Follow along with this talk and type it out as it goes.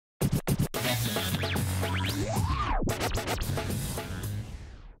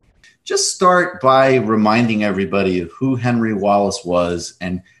just start by reminding everybody of who Henry Wallace was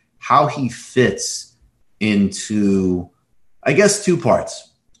and how he fits into, I guess, two parts.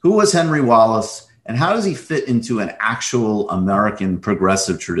 Who was Henry Wallace, and how does he fit into an actual American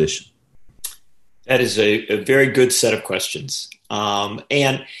progressive tradition? That is a very good set of questions.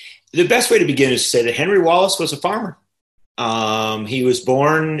 And the best way to begin is to say that Henry Wallace was a farmer. He was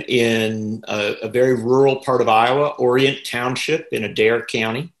born in a very rural part of Iowa, Orient Township in Adair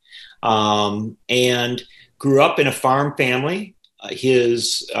County, and grew up in a farm family.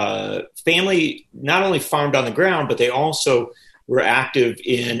 His family not only farmed on the ground, but they also were active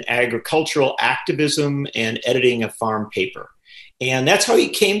in agricultural activism and editing a farm paper. And that's how he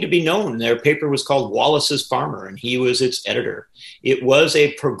came to be known. Their paper was called Wallace's Farmer, and he was its editor. It was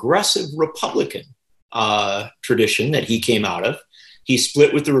a progressive Republican tradition that he came out of. He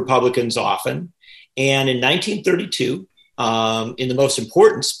split with the Republicans often. And in 1932, in the most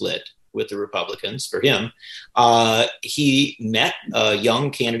important split with the Republicans for him, he met a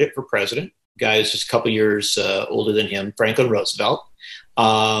young candidate for president, guy who's just a couple years older than him, Franklin Roosevelt,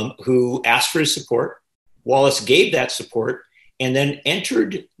 who asked for his support. Wallace gave that support and then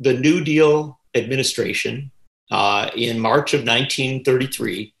entered the New Deal administration in March of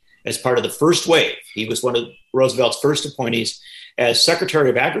 1933 as part of the first wave. He was one of Roosevelt's first appointees as Secretary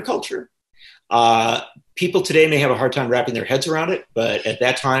of Agriculture. People today may have a hard time wrapping their heads around it, but at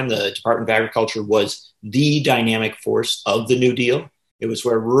that time, the Department of Agriculture was the dynamic force of the New Deal. It was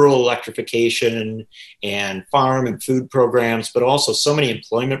where rural electrification and farm and food programs, but also so many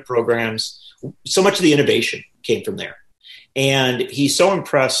employment programs, so much of the innovation came from there. And he so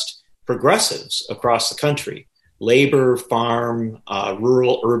impressed progressives across the country, labor, farm,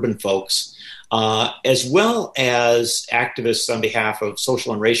 rural, urban folks, as well as activists on behalf of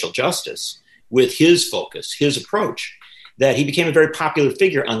social and racial justice with his focus, his approach, that he became a very popular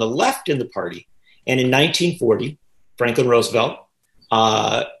figure on the left in the party. And in 1940, Franklin Roosevelt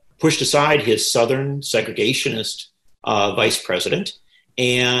pushed aside his Southern segregationist vice president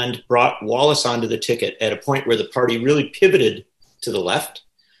and brought Wallace onto the ticket at a point where the party really pivoted to the left.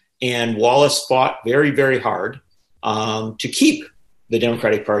 And Wallace fought very, very hard to keep the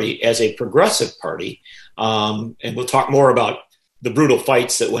Democratic Party as a progressive party. And we'll talk more about the brutal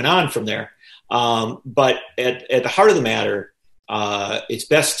fights that went on from there. But at the heart of the matter, it's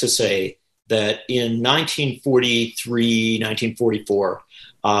best to say that in 1943, 1944,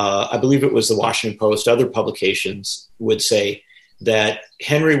 I believe it was the Washington Post, other publications would say that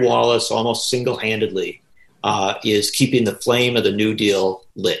Henry Wallace almost single-handedly is keeping the flame of the New Deal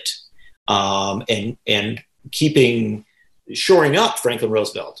lit and shoring up Franklin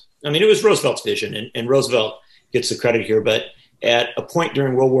Roosevelt. I mean, it was Roosevelt's vision, and Roosevelt gets the credit here, but at a point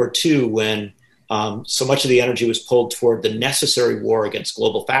during World War II when so much of the energy was pulled toward the necessary war against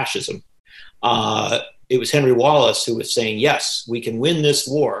global fascism, it was Henry Wallace who was saying, yes, we can win this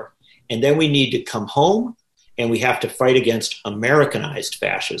war, and then we need to come home and we have to fight against Americanized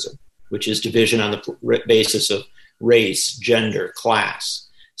fascism, which is division on the basis of race, gender, class.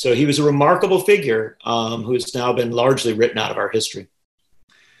 So he was a remarkable figure who's now been largely written out of our history.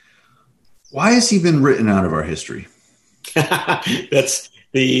 Why has he been written out of our history? That's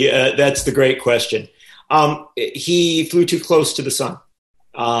the great question. He flew too close to the sun.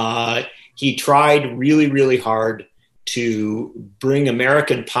 He tried really, really hard to bring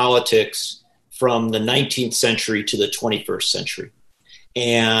American politics from the 19th century to the 21st century.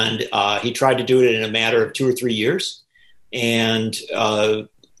 And he tried to do it in a matter of 2 or 3 years and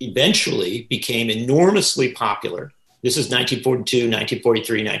eventually became enormously popular. This is 1942,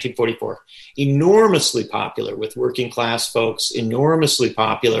 1943, 1944. Enormously popular with working class folks, enormously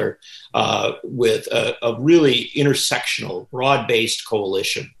popular with a really intersectional, broad-based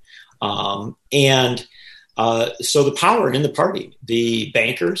coalition. So the power in the party, the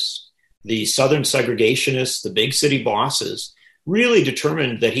bankers, the Southern segregationists, the big city bosses, really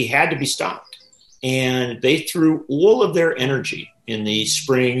determined that he had to be stopped. And they threw all of their energy in the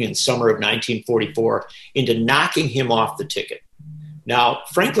spring and summer of 1944 into knocking him off the ticket. Now,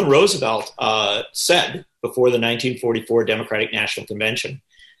 Franklin Roosevelt said before the 1944 Democratic National Convention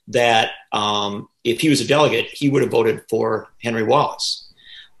that if he was a delegate, he would have voted for Henry Wallace.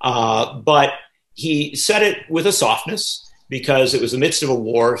 But he said it with a softness because it was the midst of a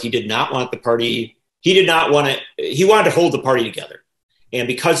war. He did not want the party. He wanted to hold the party together. And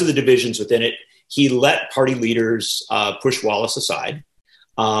because of the divisions within it, he let party leaders push Wallace aside.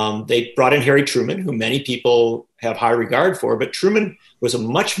 They brought in Harry Truman, who many people have high regard for, but Truman was a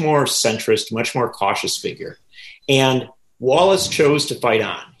much more centrist, much more cautious figure. And Wallace chose to fight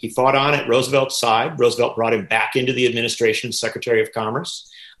on. He fought on at Roosevelt's side. Roosevelt brought him back into the administration as Secretary of Commerce.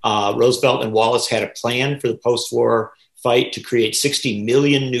 Roosevelt and Wallace had a plan for the post-war fight to create 60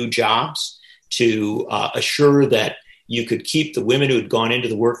 million new jobs, to assure that you could keep the women who had gone into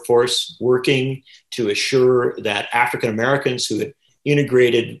the workforce working, to assure that African Americans who had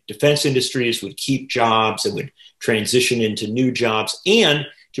integrated defense industries would keep jobs and would transition into new jobs, and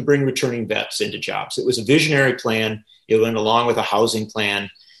to bring returning vets into jobs. It was a visionary plan. It went along with a housing plan.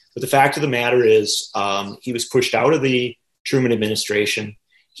 But the fact of the matter is, he was pushed out of the Truman administration.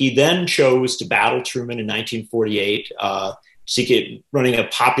 He then chose to battle Truman in 1948, running a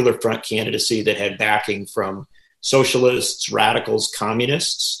Popular Front candidacy that had backing from socialists, radicals,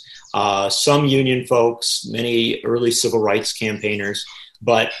 communists, some union folks, many early civil rights campaigners,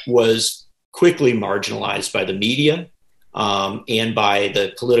 but was quickly marginalized by the media and by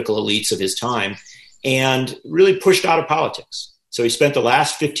the political elites of his time, and really pushed out of politics. So he spent the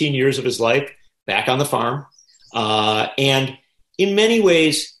last 15 years of his life back on the farm. And in many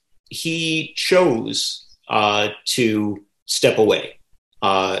ways, he chose to step away.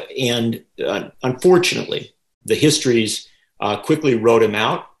 And unfortunately, the histories quickly wrote him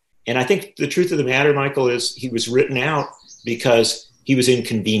out. And I think the truth of the matter, Michael, is he was written out because he was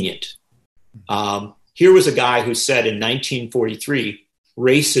inconvenient. Here was a guy who said in 1943,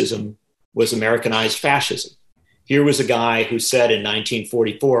 racism was Americanized fascism. Here was a guy who said in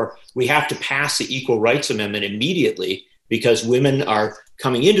 1944, we have to pass the Equal Rights Amendment immediately because women are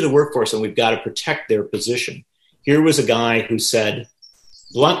coming into the workforce and we've got to protect their position. Here was a guy who said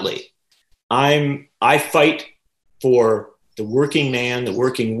bluntly, I fight for the working man, the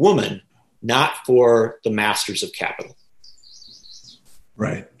working woman, not for the masters of capital.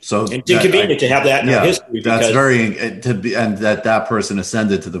 Right. So it's inconvenient to have that in our history. That's very and that person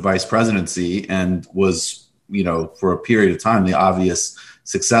ascended to the vice presidency and was, for a period of time, the obvious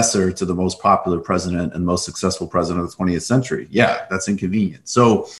successor to the most popular president and most successful president of the 20th century. Yeah, that's inconvenient. So